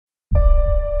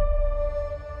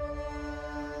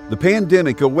The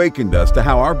pandemic awakened us to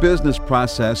how our business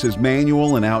process is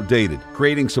manual and outdated,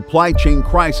 creating supply chain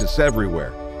crisis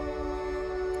everywhere.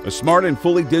 A smart and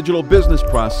fully digital business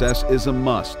process is a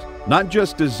must, not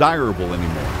just desirable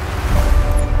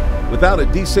anymore. Without a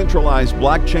decentralized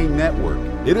blockchain network,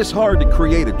 it is hard to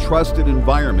create a trusted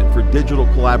environment for digital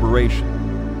collaboration.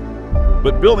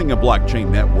 But building a blockchain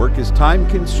network is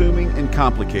time-consuming and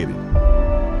complicated.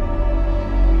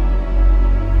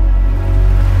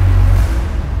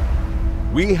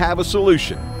 We have a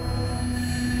solution.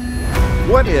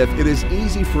 What if it is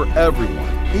easy for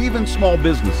everyone, even small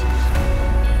businesses?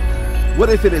 What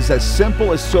if it is as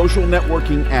simple as social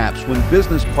networking apps when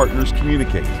business partners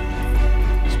communicate?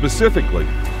 Specifically,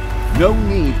 no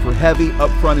need for heavy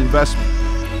upfront investment.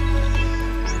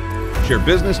 Share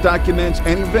business documents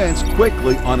and events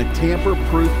quickly on a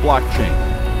tamper-proof blockchain.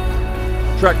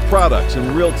 Track products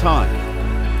in real time.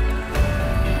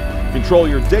 Control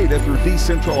your data through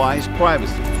decentralized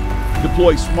privacy.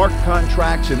 Deploy smart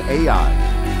contracts and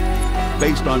AI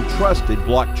based on trusted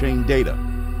blockchain data.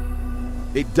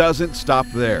 It doesn't stop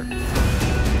there.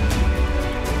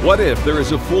 What if there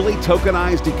is a fully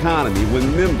tokenized economy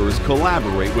when members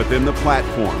collaborate within the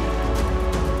platform?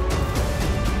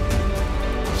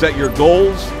 Set your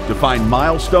goals, define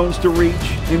milestones to reach,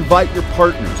 invite your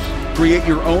partners, create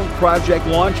your own project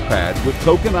launchpad with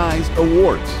tokenized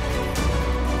awards.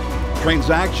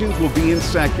 Transactions will be in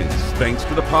seconds thanks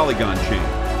to the Polygon chain.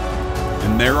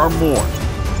 And there are more.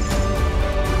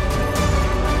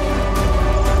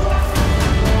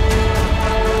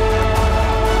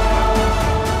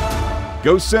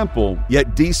 Go simple,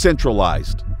 yet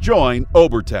decentralized. Join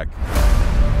OBORTECH.